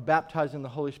majority are baptized in the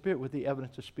Holy Spirit with the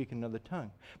evidence of speaking another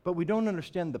tongue. But we don't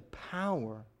understand the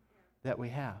power that we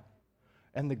have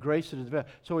and the grace that is available.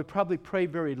 So we probably pray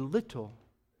very little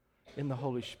in the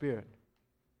Holy Spirit.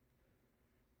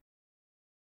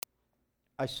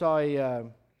 I saw a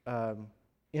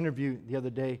interview the other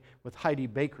day with Heidi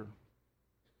Baker.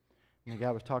 And the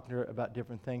guy was talking to her about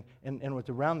different things. And it was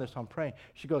around this I'm praying.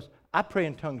 She goes, I pray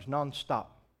in tongues nonstop.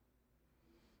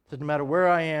 So no matter where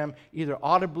I am, either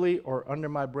audibly or under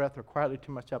my breath or quietly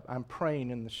to myself, I'm praying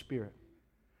in the Spirit.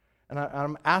 And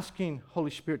I'm asking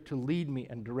Holy Spirit to lead me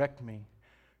and direct me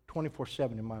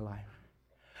 24/7 in my life.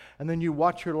 And then you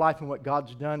watch her life and what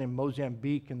God's done in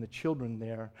Mozambique and the children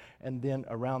there and then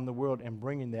around the world and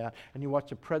bringing that. And you watch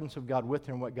the presence of God with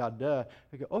her and what God does.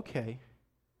 You go, okay.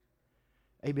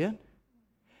 Amen?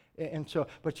 And so,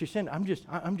 but she's saying, I'm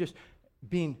just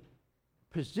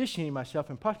positioning myself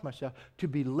and pushing myself to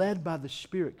be led by the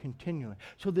Spirit continually.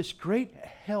 So this great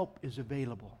help is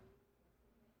available.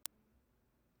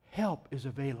 Help is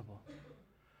available.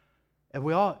 And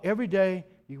we all, every day,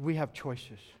 we have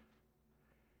choices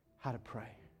how to pray.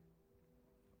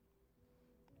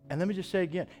 And let me just say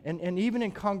again, and even in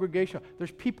congregation,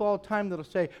 there's people all the time that'll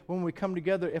say, when we come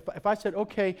together, if I said,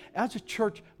 okay, as a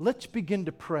church, let's begin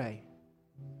to pray.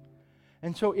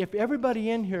 And so if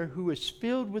everybody in here who is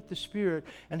filled with the Spirit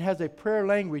and has a prayer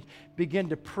language begin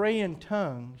to pray in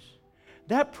tongues,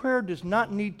 that prayer does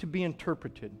not need to be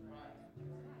interpreted.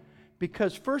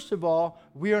 Because first of all,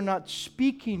 we are not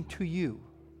speaking to you.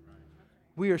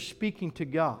 We are speaking to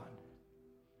God.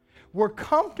 We're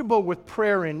comfortable with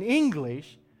prayer in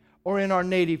English or in our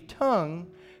native tongue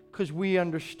because we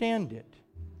understand it.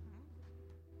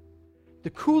 The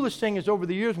coolest thing is over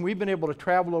the years when we've been able to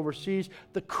travel overseas,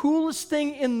 the coolest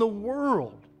thing in the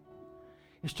world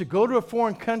is to go to a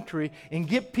foreign country and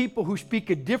get people who speak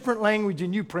a different language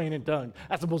than you praying in tongues.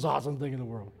 That's the most awesome thing in the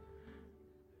world.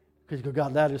 Because you go,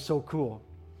 God, that is so cool.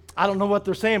 I don't know what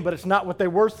they're saying, but it's not what they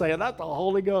were saying. That's the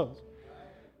Holy Ghost.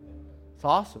 It's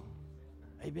awesome.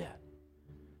 Amen.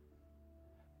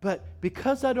 But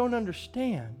because I don't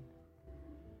understand,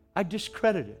 I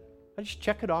discredit it. I just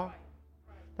check it off.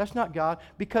 That's not God.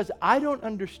 Because I don't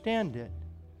understand it,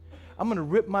 I'm going to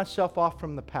rip myself off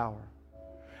from the power.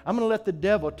 I'm going to let the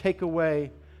devil take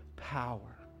away power.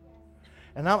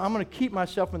 And I'm going to keep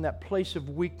myself in that place of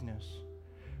weakness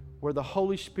where the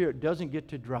Holy Spirit doesn't get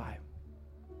to drive.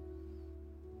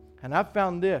 And I've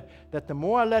found this, that the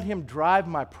more I let Him drive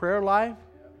my prayer life,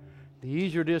 the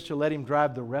easier it is to let Him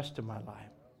drive the rest of my life.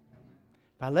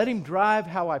 If I let Him drive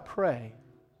how I pray,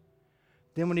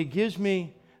 then when He gives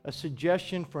me a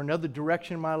suggestion for another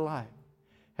direction in my life,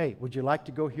 hey, would you like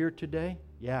to go here today?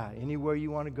 Yeah, anywhere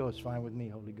you want to go is fine with me,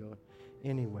 Holy Ghost.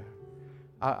 Anywhere.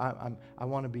 I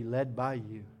want to be led by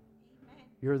you.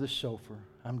 You're the chauffeur.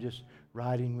 I'm just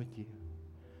riding with you.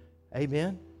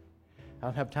 Amen? I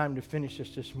don't have time to finish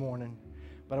this morning,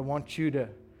 but I want you to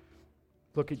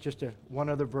look at just one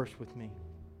other verse with me.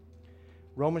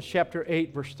 Romans chapter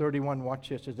 8, verse 31. Watch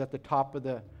this. It's at the top of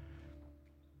the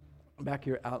back of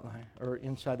your outline, or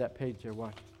inside that page there.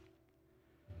 Watch.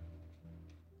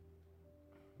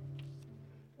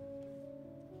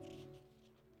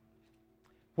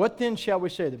 What then shall we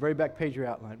say? The very back page of your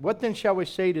outline. What then shall we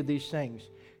say to these things?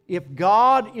 If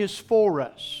God is for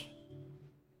us,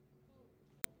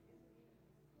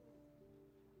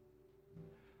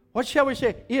 what shall we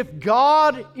say? If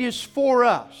God is for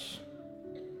us.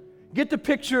 Get the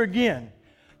picture again.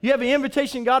 You have the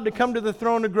invitation, God, to come to the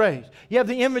throne of grace. You have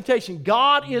the invitation,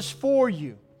 God is for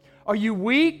you. Are you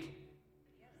weak?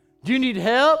 Do you need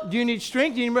help? Do you need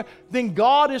strength? Then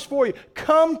God is for you.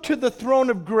 Come to the throne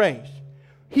of grace.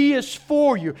 He is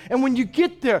for you. And when you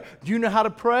get there, do you know how to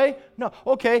pray? No.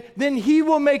 Okay, then He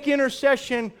will make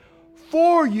intercession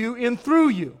for you and through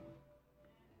you.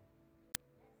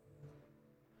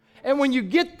 And when you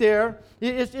get there,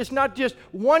 it's not just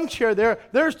one chair there.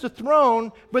 There's the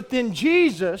throne, but then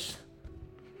Jesus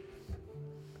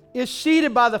is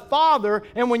seated by the Father,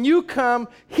 and when you come,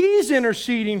 He's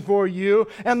interceding for you,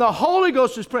 and the Holy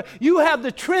Ghost is praying. You have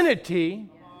the Trinity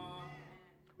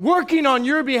working on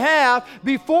your behalf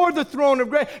before the throne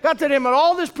of grace. God said to him, and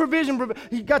all this provision,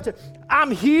 He got to, I'm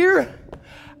here,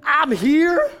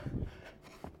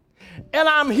 and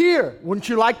I'm here. Wouldn't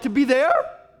you like to be there?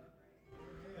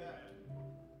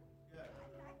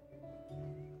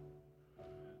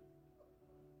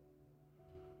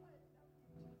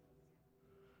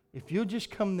 If you'll just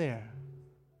come there,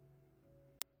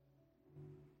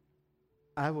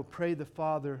 I will pray the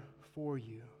Father for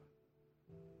you.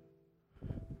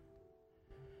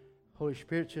 Holy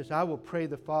Spirit says, I will pray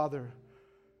the Father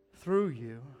through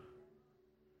you.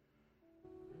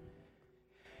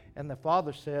 And the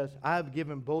Father says, I have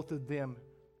given both of them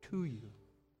to you.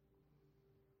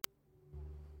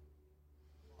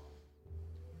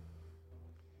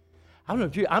 I don't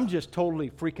know if I'm just totally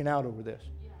freaking out over this.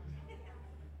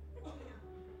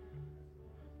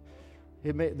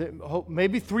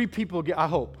 Maybe 3 people get, I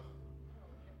hope.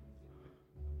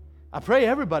 I pray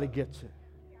everybody gets it.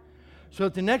 So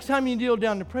that the next time you kneel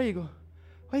down to pray, you go,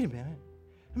 wait a minute,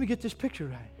 let me get this picture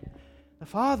right. The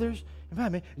Father's,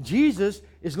 Jesus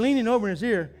is leaning over in his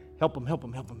ear, help him.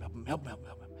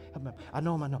 I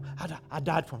know him. I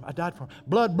died for him.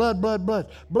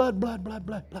 Blood.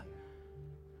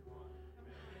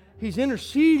 He's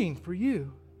interceding for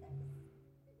you.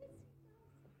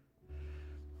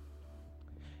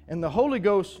 And the Holy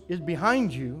Ghost is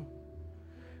behind you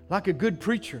like a good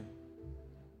preacher.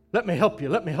 Let me help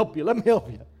you.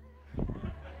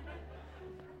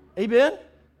 Amen?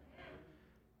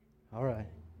 All right.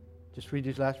 Just read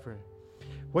these last verses.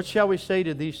 What shall we say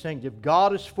to these things? If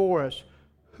God is for us,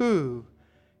 who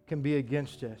can be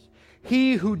against us?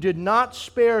 He who did not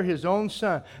spare His own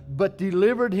Son, but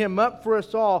delivered Him up for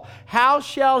us all, how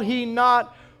shall He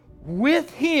not with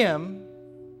Him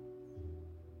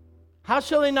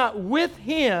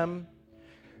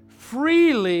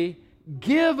freely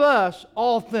give us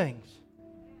all things?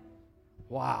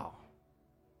 Wow.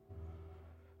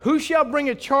 Who shall bring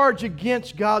a charge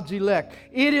against God's elect?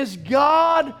 It is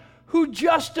God who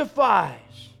justifies.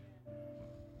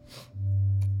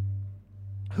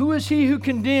 Who is he who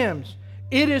condemns?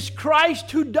 It is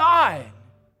Christ who died,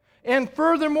 and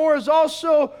furthermore is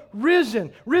also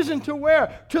risen. Risen to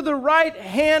where? To the right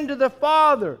hand of the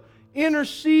Father,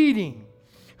 interceding.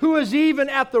 Who is even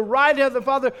at the right hand of the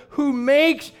Father, who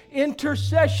makes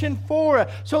intercession for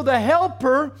us. So the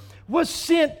helper was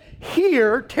sent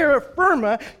here, terra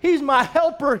firma. He's my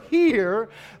helper here.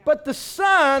 But the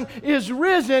Son is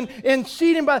risen and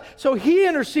seated by. So He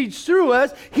intercedes through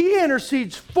us. He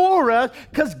intercedes for us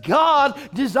because God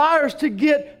desires to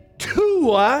get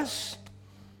to us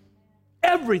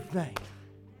everything.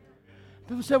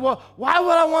 People say, well, why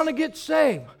would I want to get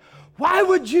saved? Why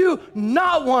would you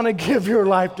not want to give your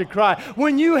life to Christ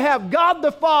when you have God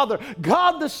the Father,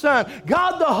 God the Son,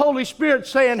 God the Holy Spirit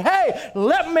saying, hey,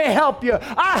 let me help you.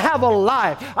 I have a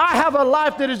life. I have a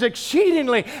life that is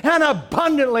exceedingly and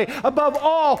abundantly above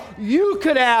all you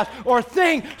could ask or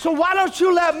think. So why don't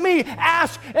you let me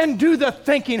ask and do the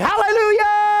thinking?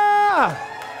 Hallelujah!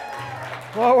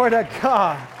 Glory to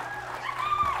God.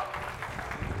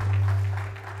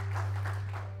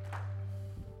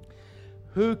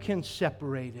 Who can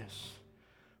separate us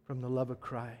from the love of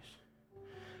Christ?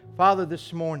 Father,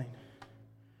 this morning,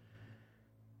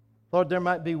 Lord, there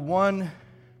might be one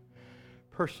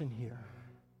person here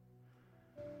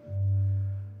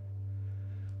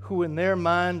who in their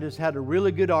mind has had a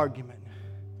really good argument,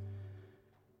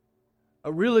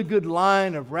 a really good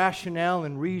line of rationale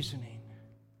and reasoning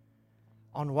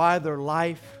on why their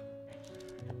life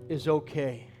is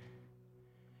okay,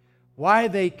 why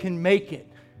they can make it,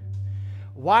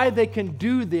 why they can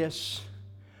do this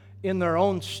in their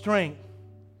own strength,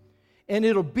 and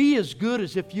it'll be as good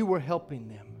as if you were helping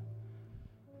them.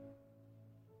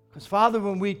 Because, Father,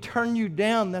 when we turn you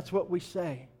down, that's what we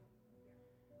say.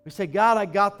 We say, God, I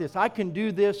got this. I can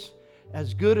do this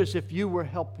as good as if you were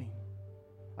helping.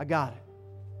 I got it.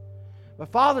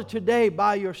 But, Father, today,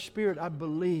 by your Spirit, I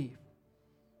believe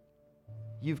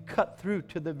you've cut through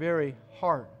to the very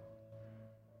heart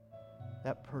of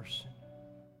that person.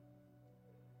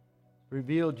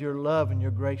 Revealed your love and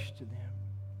your grace to them.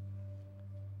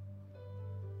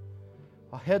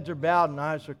 While heads are bowed and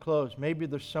eyes are closed, maybe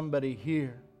there's somebody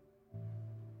here,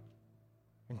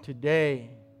 and today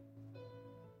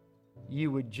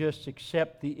you would just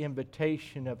accept the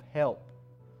invitation of help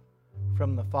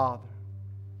from the Father.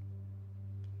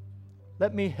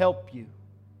 Let me help you.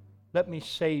 Let me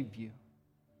save you.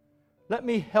 Let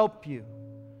me help you.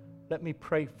 Let me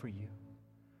pray for you.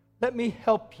 Let me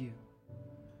help you.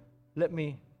 Let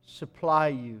me supply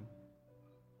you.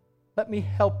 Let me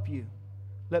help you.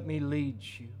 Let me lead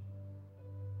you.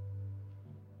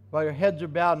 While your heads are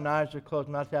bowed and eyes are closed,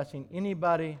 I'm not asking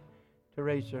anybody to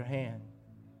raise their hand.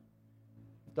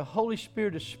 If the Holy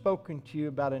Spirit has spoken to you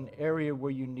about an area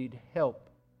where you need help,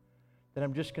 then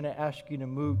I'm just going to ask you to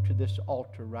move to this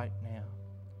altar right now.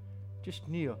 Just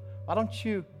kneel. Why don't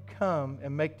you come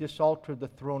and make this altar the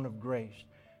throne of grace?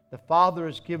 The Father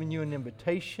has given you an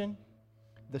invitation.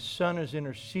 The Son is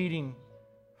interceding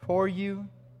for you,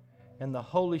 and the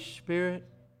Holy Spirit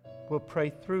will pray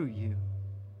through you.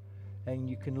 And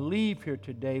you can leave here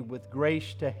today with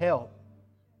grace to help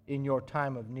in your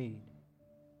time of need.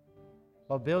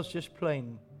 While Bill's just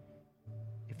playing,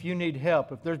 if you need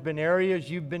help, if there's been areas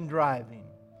you've been driving,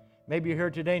 maybe you're here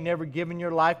today never giving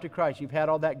your life to Christ. You've had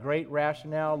all that great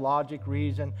rationale, logic,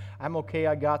 reason. I'm okay,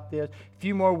 I got this. A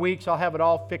few more weeks, I'll have it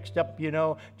all fixed up,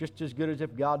 just as good as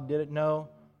if God did it. No.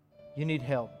 You need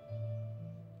help.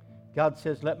 God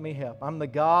says, let me help. I'm the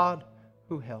God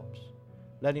who helps.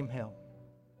 Let Him help.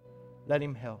 Let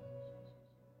Him help.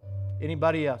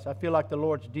 Anybody else? I feel like the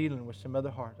Lord's dealing with some other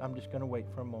heart. I'm just going to wait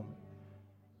for a moment.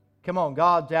 Come on,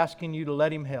 God's asking you to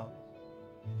let Him help.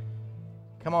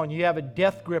 Come on, you have a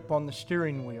death grip on the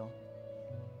steering wheel.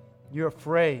 You're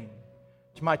afraid.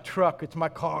 It's my truck, it's my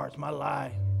car, it's my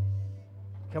life.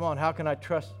 Come on, how can I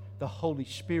trust the Holy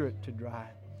Spirit to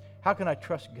drive? How can I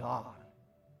trust God?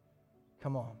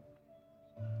 Come on.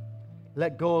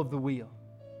 Let go of the wheel.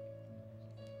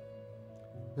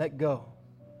 Let go.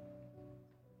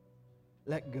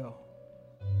 Let go.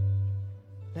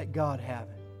 Let God have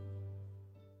it.